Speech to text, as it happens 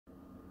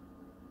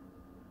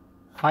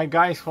Hi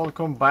guys,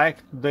 welcome back.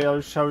 Today I'll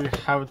show you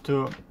how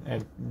to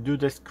do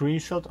the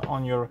screenshot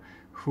on your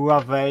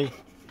Huawei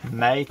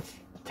Mate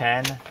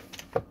 10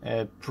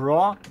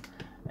 Pro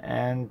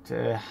and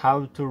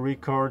how to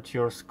record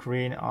your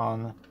screen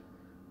on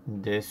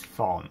this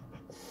phone.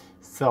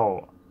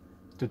 So,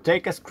 to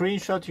take a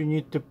screenshot you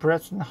need to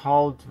press and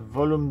hold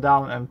volume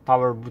down and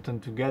power button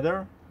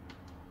together.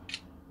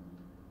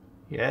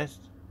 Yes.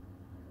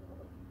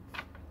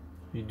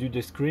 You do the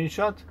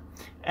screenshot.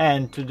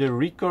 And to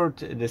record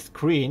the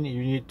screen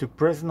you need to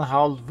press and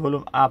hold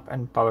volume up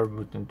and power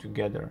button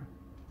together.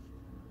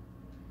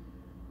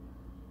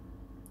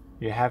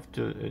 You have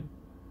to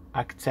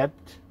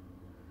accept,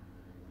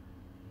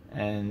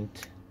 and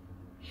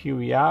here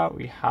we are.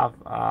 We have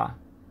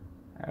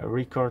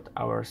record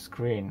our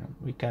screen.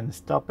 We can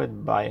stop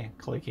it by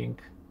clicking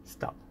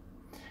stop.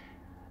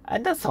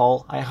 And that's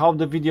all. I hope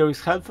the video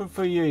is helpful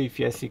for you. If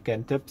yes, you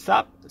can thumbs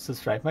up,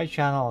 subscribe my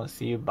channel,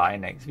 see you by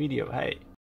next video. Hey.